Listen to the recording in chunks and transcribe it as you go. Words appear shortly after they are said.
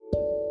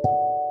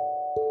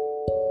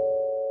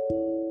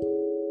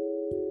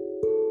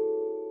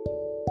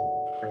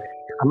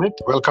Amit.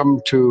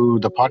 Welcome to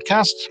the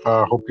podcast.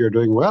 Hope you're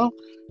doing well.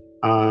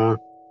 Uh,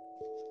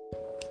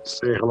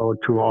 Say hello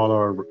to all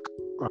our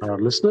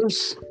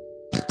listeners.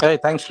 Hey,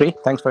 thanks, Sri.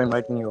 Thanks for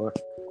inviting me over.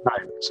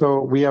 Right.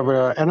 So we have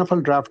a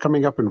NFL draft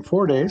coming up in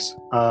 4 days.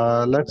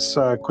 Let's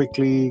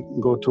quickly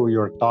go through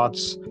your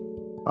thoughts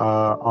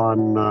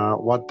on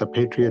what the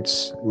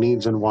Patriots'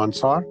 needs and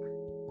wants are.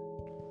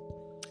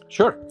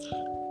 Sure.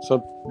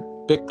 So,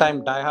 big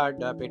time diehard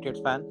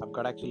Patriots fan. I've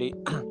got actually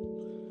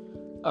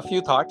a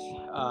few thoughts.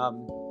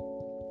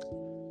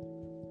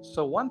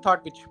 So, one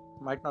thought which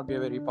might not be a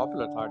very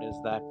popular thought is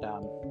that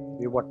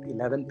we've got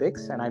 11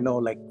 picks, and I know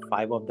like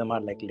five of them are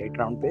like late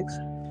round picks.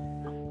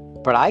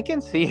 But I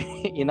can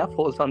see enough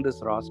holes on this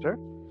roster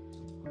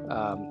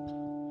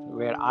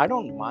where I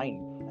don't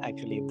mind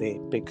actually if they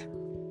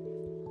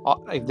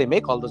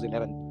make all those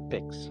 11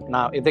 picks.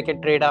 Now, if they can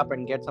trade up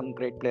and get some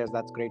great players,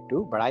 that's great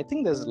too. But I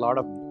think there's a lot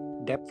of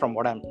depth from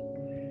what I'm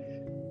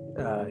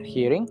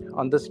hearing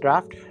on this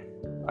draft,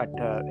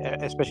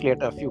 especially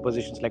at a few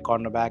positions like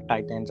cornerback,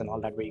 tight ends, and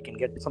all that, where you can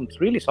get some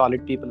really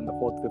solid people in the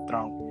fourth, fifth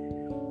round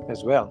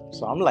as well.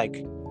 So I'm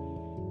like,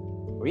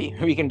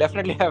 we can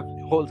definitely have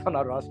holes on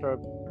our roster,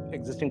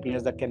 existing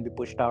players that can be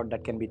pushed out,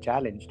 that can be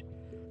challenged.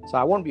 So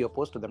I won't be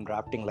opposed to them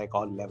drafting like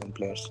all 11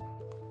 players.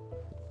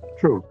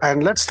 True.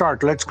 And let's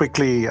start. Let's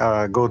quickly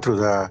go through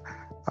the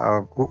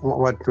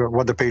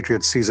what the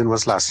Patriots season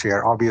was last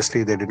year.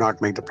 Obviously, they did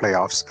not make the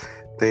playoffs.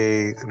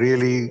 They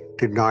really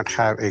did not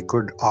have a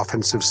good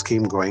offensive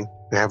scheme going.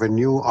 They have a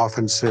new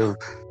offensive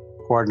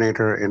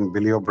coordinator in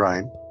Billy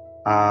O'Brien.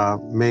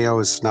 Mayo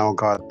has now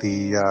got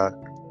the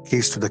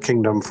keys to the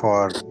kingdom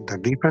for the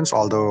defense,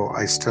 although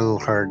I still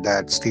heard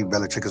that Steve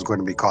Belichick is going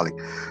to be calling.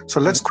 So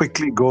let's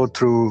quickly go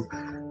through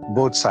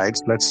both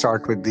sides. Let's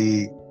start with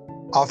the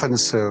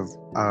offensive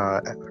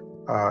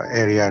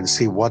area and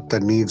see what the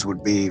needs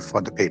would be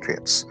for the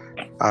Patriots.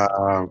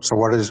 So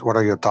what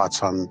are your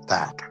thoughts on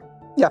that?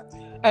 Yeah,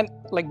 and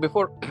like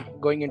before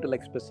going into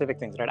like specific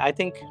things, right? I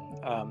think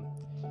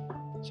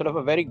sort of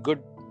a very good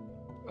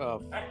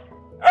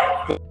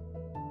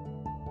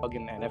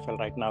in NFL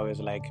right now is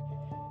like,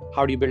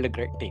 how do you build a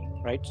great team,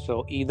 right?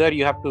 So either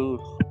you have to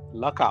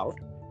luck out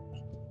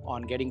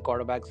on getting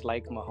quarterbacks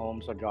like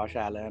Mahomes or Josh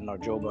Allen or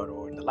Joe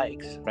Burrow and the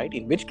likes, right?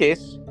 In which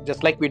case,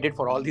 just like we did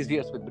for all these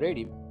years with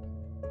Brady,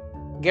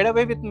 get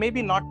away with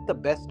maybe not the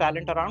best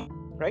talent around,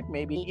 right?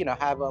 Maybe,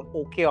 have an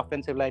okay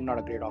offensive line, not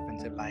a great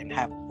offensive line,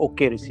 have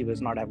okay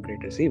receivers, not have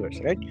great receivers,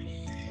 right?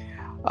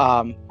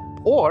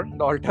 Or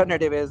the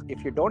alternative is,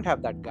 if you don't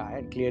have that guy,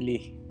 and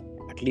clearly,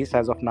 at least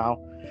as of now,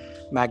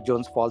 Mac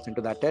Jones falls into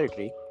that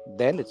territory,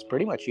 then it's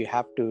pretty much you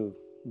have to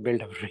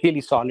build a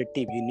really solid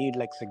team. You need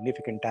like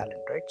significant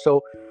talent, right?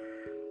 So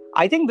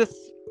I think the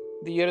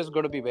year is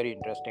going to be very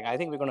interesting. I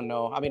think we're going to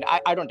know. I mean,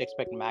 I don't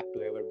expect Mac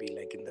to ever be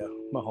like in the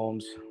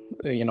Mahomes,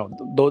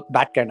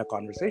 that kind of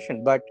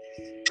conversation. But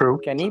True.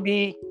 can he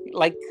be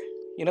like,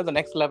 the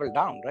next level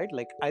down, right?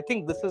 Like, I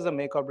think this is a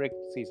make or break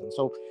season.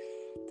 So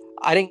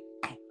I think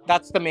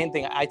that's the main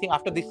thing. I think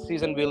after this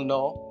season, we'll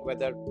know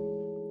whether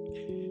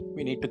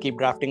we need to keep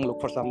drafting,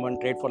 look for someone,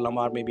 trade for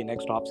Lamar maybe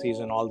next off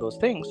season, all those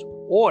things.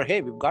 Or,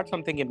 hey, we've got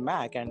something in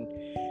Mac and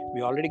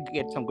we already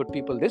get some good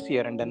people this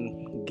year, and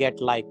then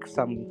get like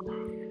some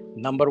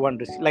number one,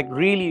 like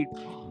really,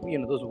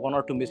 those one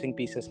or two missing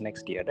pieces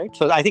next year, right?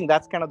 So I think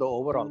that's kind of the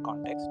overall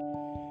context.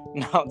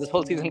 Now, this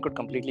whole season could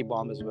completely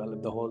bomb as well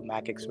if the whole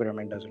Mac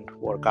experiment doesn't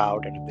work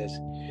out and if there's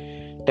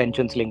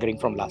tensions lingering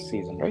from last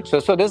season, right?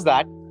 So there's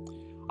that.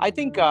 I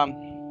think I'm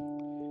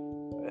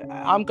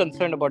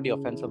concerned about the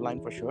offensive line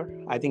for sure.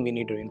 I think we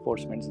need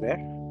reinforcements there.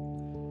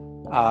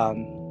 I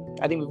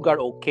think we've got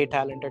okay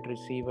talented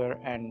receiver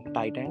and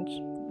tight ends.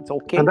 It's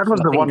okay. And that was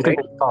the one great.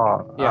 thing I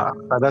saw. Yeah.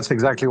 That's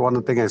exactly one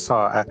thing I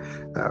saw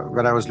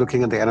when I was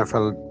looking at the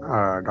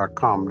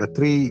NFL.com. The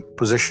three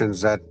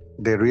positions that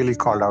they really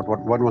called out.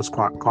 One was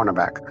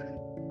cornerback,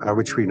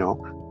 which we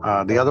know.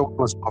 The other one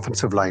was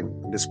offensive line.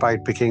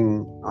 Despite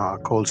picking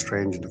Cole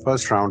Strange in the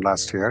first round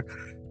last year,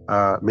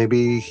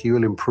 maybe he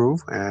will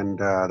improve, and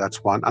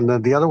that's one. And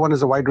then the other one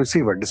is a wide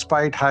receiver.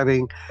 Despite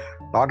having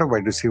a lot of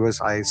wide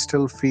receivers, I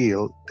still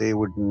feel they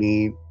would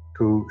need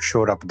to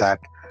shore up that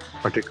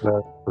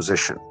particular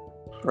position.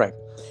 Right.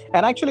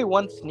 And actually,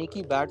 one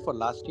sneaky bad for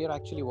last year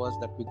actually was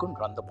that we couldn't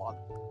run the ball.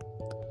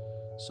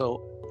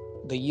 So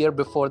the year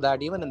before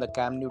that, even in the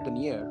Cam Newton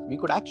year, we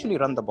could actually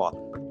run the ball.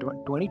 But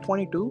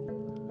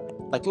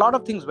 2022, like a lot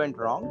of things went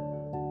wrong.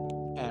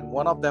 And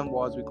one of them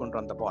was we couldn't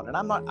run the ball. And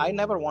I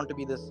never want to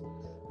be this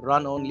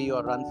run only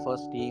or run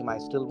first team. I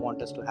still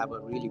want us to have a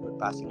really good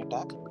passing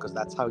attack, because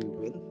that's how you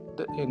win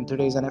in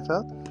today's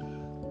NFL.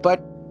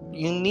 But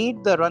you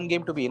need the run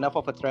game to be enough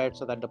of a threat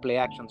so that the play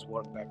actions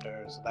work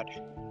better, so that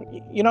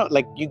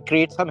like you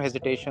create some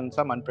hesitation,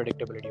 some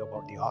unpredictability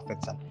about the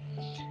offense. And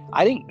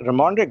I think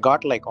Ramondre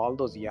got like all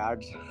those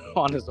yards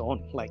on his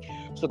own, like,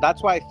 so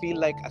that's why I feel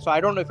like, so I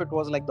don't know if it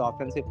was like the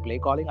offensive play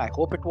calling. I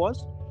hope it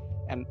was,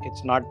 and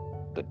it's not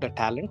the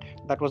talent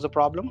that was a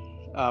problem.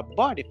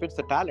 But if it's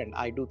the talent,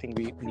 I do think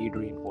we need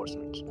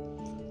reinforcements.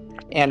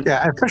 And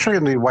Yeah, especially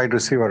in the wide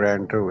receiver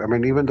end too. I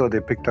mean, even though they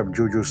picked up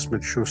Juju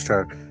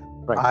Smith-Schuster,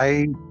 right,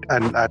 I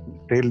and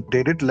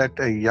they did let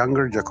a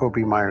younger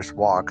Jacoby Myers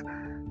walk.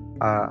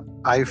 Uh,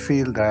 I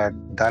feel that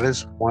that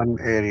is one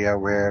area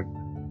where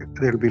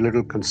there'll be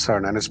little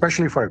concern, and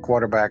especially for a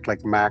quarterback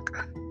like Mac,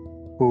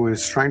 who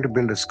is trying to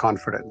build his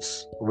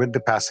confidence with the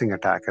passing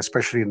attack,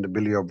 especially in the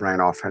Billy O'Brien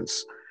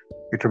offense.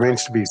 It right.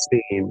 remains to be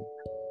seen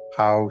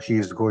how he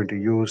is going to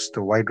use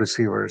the wide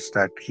receivers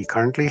that he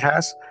currently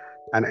has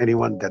and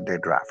anyone that they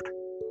draft.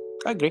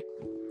 I agree.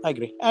 I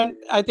agree. And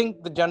I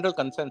think the general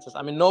consensus,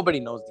 I mean, nobody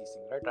knows these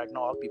things, right? Right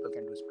now, all people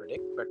can do is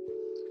predict, but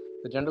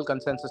the general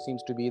consensus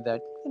seems to be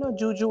that,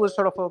 Juju was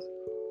sort of a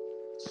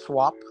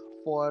swap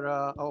for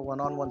a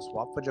one-on-one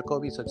swap for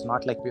Jacoby, so it's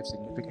not like we've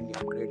significantly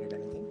upgraded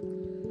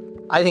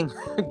anything. I think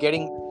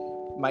getting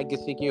Mike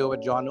Gesicki over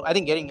I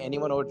think getting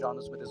anyone over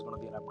John Smith is going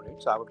to be an upgrade.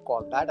 So I would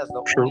call that as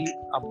the True. only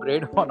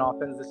upgrade on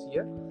offense this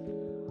year.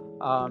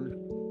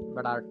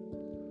 But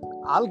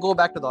I'll go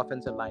back to the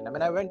offensive line. I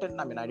mean, I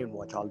didn't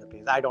watch all the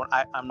plays. I don't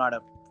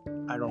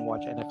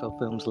watch NFL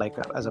films like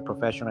as a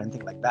professional or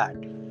anything like that.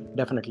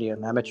 Definitely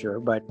an amateur,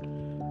 but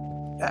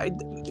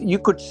you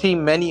could see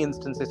many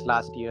instances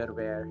last year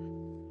where,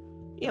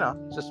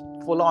 just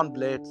full on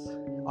blitz,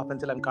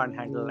 offensive line can't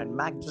handle, and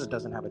Mac just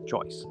doesn't have a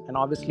choice. And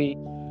obviously,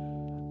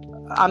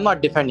 I'm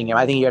not defending him.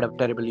 I think he had a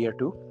terrible year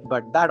too,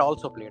 but that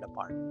also played a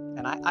part.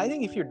 And I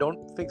think if you don't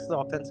fix the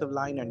offensive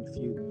line and if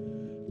you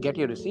get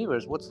your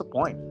receivers, what's the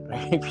point,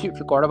 right? If your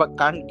quarterback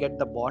can't get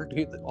the ball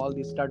to all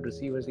these stud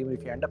receivers, even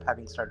if you end up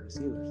having stud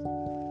receivers,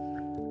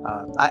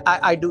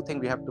 I do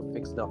think we have to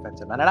fix the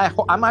offensive line. And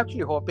I'm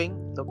actually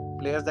hoping the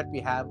players that we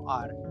have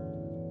are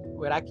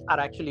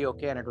actually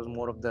okay, and it was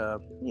more of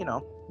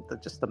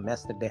just the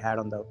mess that they had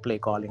on the play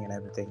calling and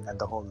everything, and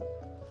the whole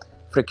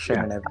friction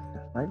Yeah. and everything,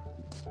 right?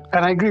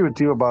 And I agree with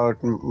you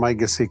about Mike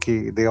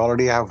Gesicki. They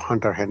already have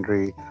Hunter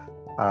Henry.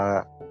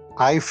 Uh,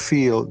 I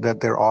feel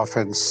that their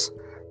offense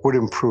would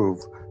improve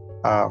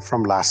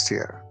from last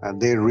year.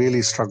 And they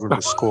really struggled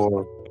to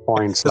score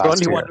points There's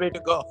last only year. one way to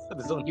go.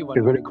 There's only one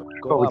There's way to go.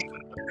 Go which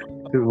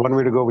up. is one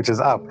way to go, which is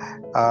up.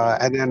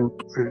 And then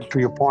to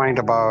your point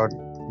about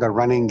the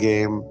running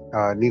game,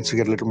 needs to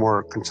get a little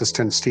more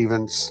consistent.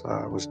 Stevens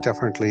was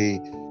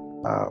definitely.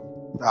 Uh,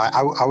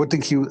 I would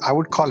think I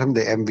would call him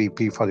the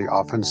MVP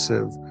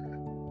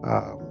uh,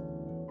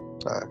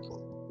 uh,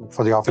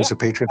 for the Yeah, offensive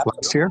Patriots last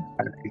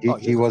absolutely. year. Oh,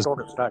 He he's a was.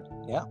 total stud.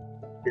 Yeah,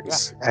 yeah.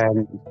 Yes,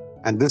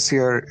 and this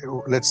year,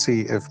 let's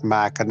see if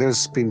Mac. And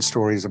there's been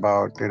stories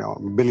about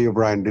Billy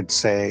O'Brien did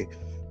say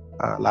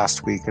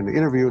last week in the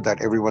interview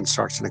that everyone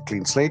starts in a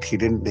clean slate. He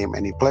didn't name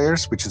any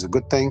players, which is a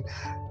good thing,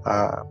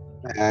 uh,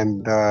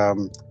 and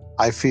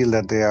I feel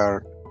that they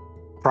are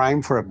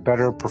primed for a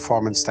better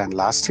performance than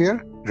last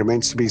year.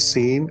 Remains to be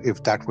seen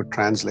if that would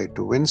translate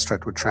to wins,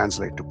 that would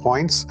translate to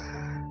points,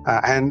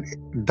 and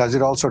does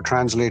it also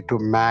translate to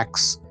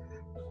Mac's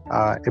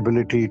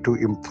ability to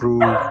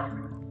improve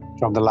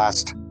from the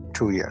last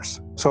 2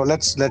 years. So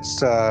let's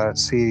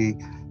see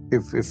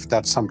if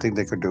that's something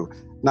they could do.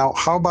 Now,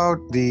 how about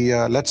the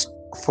let's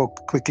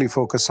quickly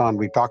focus on.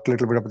 We talked a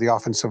little bit about the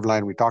offensive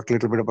line. We talked a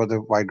little bit about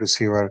the wide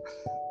receiver.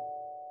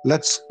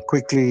 Let's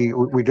quickly.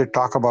 We did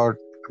talk about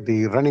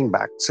the running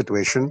back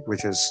situation,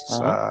 which is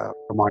Uh-huh.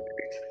 Ramondre.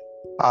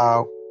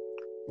 Uh,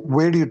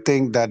 where do you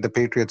think that the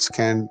Patriots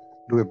can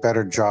do a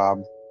better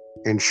job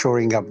in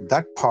shoring up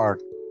that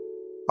part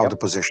of Yep. the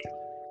position?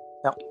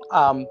 Yep.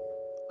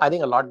 I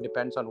think a lot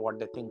depends on what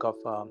they think of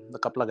the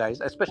couple of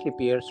guys, especially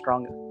Pierre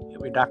Strong.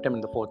 We draft him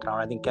in the fourth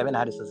round. I think Kevin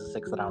Harris is a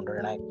sixth rounder,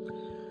 and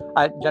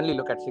I generally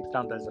look at sixth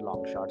rounders as a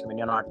long shots. I mean,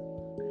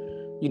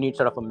 you need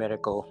sort of a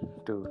miracle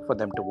for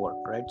them to work,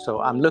 right? So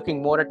I'm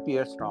looking more at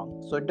Pierre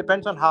Strong. So it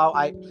depends on how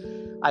I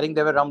think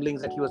there were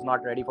rumblings that he was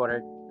not ready for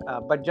it.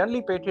 But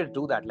generally, Patriots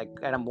do that. Like,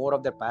 kind of more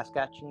of their pass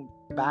catching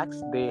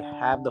backs, they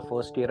have the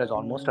first year as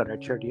almost a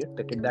redshirt year.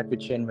 They did that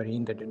with Shane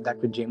Vereen. They did that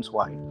with James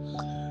White.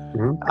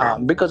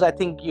 Mhm. Because I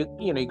think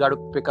you got to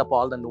pick up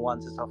all the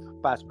nuances of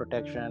pass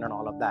protection and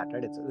all of that,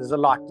 right? There's a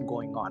lot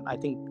going on. I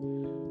think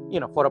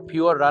for a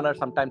pure runner,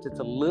 sometimes it's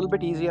a little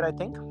bit easier, I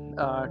think,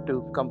 to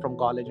come from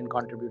college and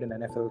contribute in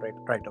NFL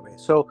right away.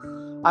 So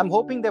I'm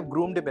hoping they've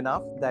groomed him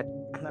enough that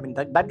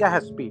that guy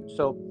has speed.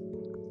 So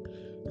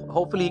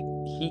hopefully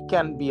he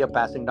can be a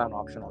passing down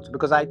option also,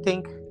 because I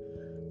think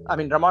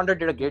Ramondre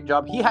did a great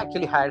job. He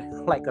actually had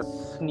like a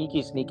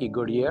sneaky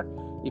good year.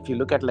 If you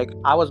look at, like,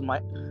 I was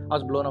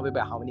blown away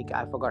by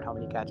I forgot how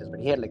many catches, but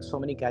he had like so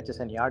many catches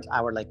and yards. I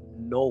was like,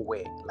 no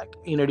way. Like,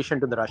 in addition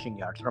to the rushing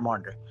yards,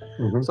 Ramondre.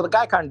 Mhm. So the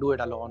guy can't do it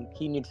alone.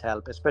 He needs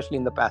help, especially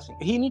in the passing.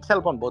 He needs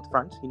help on both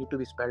fronts. He needs to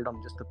be spelled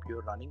on just the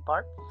pure running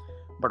part,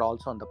 but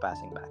also on the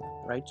passing back,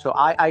 right? So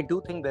I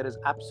do think there is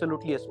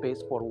absolutely a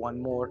space for one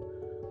more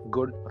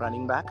good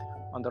running back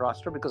on the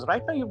roster, because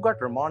right now you've got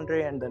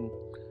Ramondre and then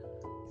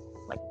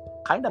like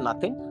kind of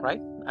nothing,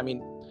 right?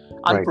 Right.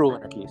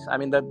 Unproven at least.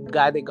 The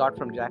guy they got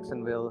from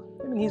Jacksonville,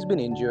 he's been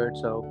injured,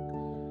 so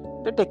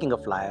they're taking a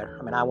flyer.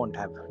 I won't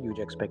have huge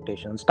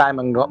expectations.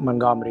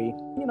 Montgomery,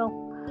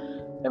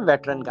 A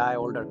veteran guy,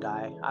 older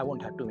guy. I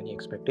won't have too many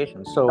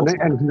expectations. And, So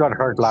and he got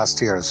hurt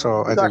last year,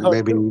 so he I got think hurt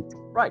maybe too.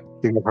 Right.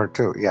 he got hurt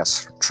too.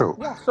 Yes, true.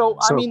 Yeah. So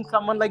I So mean,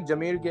 someone like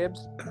Jameer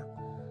Gibbs.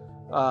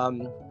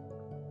 Um,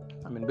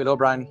 I mean, Bill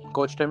O'Brien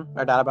coached him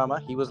at Alabama.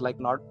 He was like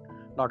not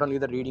only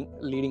the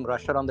leading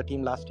rusher on the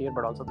team last year,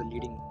 but also the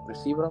leading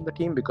receiver on the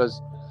team,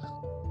 because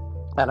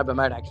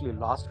Alabama had actually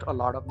lost a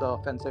lot of the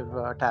offensive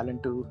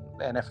talent to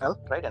the NFL,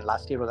 right? And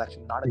last year was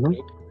actually not a mhm.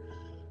 great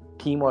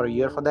team or a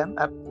year for them.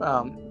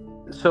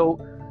 So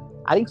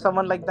I think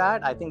someone like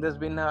that. I think there's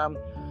been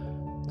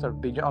sort of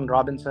Bijan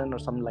Robinson or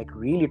some like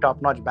really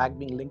top-notch back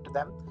being linked to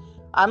them.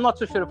 I'm not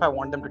so sure if I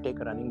want them to take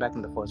a running back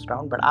in the first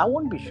round, but I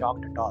won't be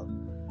shocked at all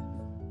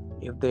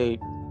if they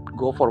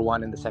go for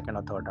one in the second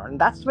or third round. And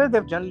that's where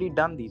they've generally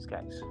done these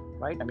guys,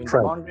 right? I mean,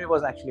 Right. Ramondre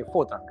was actually a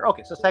fourth rounder.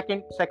 Okay, so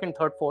second,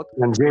 third, fourth.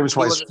 And James He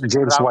White, was a sixth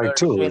James White rounder.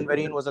 too. Shane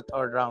Vereen was a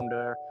third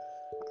rounder.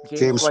 James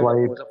James White, I think,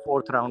 White, was a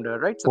fourth rounder,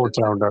 right? So fourth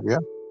rounder. Yeah.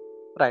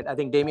 right. I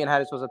think Damian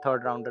Harris was a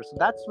third rounder. So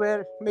that's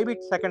where maybe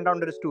second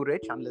rounder is too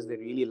rich unless they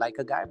really like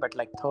a guy. But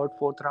like third,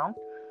 fourth round,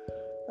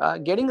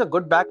 getting a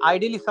good back,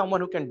 ideally someone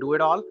who can do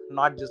it all,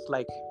 not just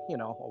like, a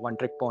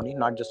one-trick pony,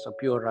 not just a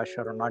pure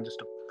rusher or not just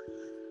a,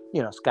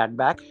 scat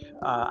back.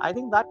 I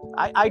think that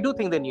I do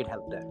think they need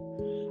help there.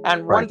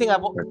 And Right. one thing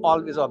I've Right.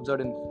 always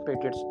observed in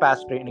Patriots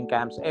past training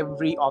camps,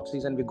 every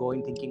offseason we go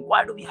in thinking,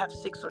 why do we have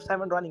 6 or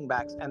 7 running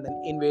backs? And then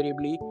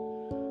invariably,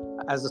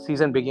 as the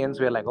season begins,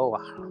 we're like, oh,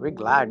 we're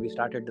glad we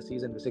started the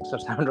season with 6 or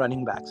 7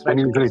 running backs, And right?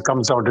 usually it Because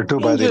comes down to two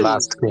by the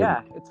last injuries, game.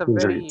 yeah, it's a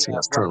Injuries. very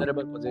Yes, true.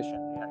 vulnerable position.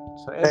 Yeah.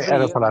 So every year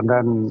NFL, and you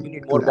then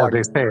need more as they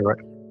bodies. say,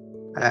 right?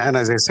 And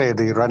as they say,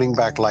 the running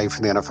back life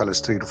in the NFL is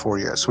 3 to 4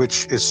 years,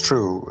 which is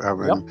true. I Yep.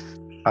 mean,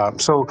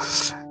 so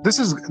this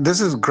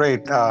is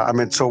great. I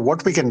mean, so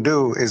what we can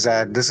do is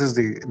that this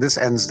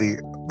ends the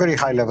very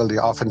high level,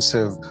 the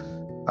offensive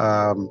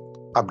um,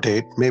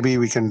 update. Maybe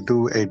we can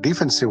do a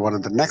defensive one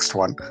in the next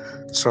one.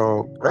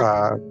 So Great.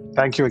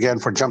 thank you again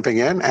for jumping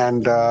in,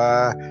 and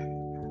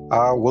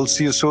we'll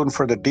see you soon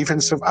for the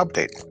defensive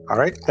update. All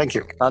right. Thank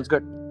you. Sounds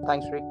good.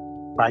 Thanks, Sri.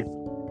 Bye.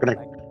 Good night.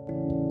 Bye.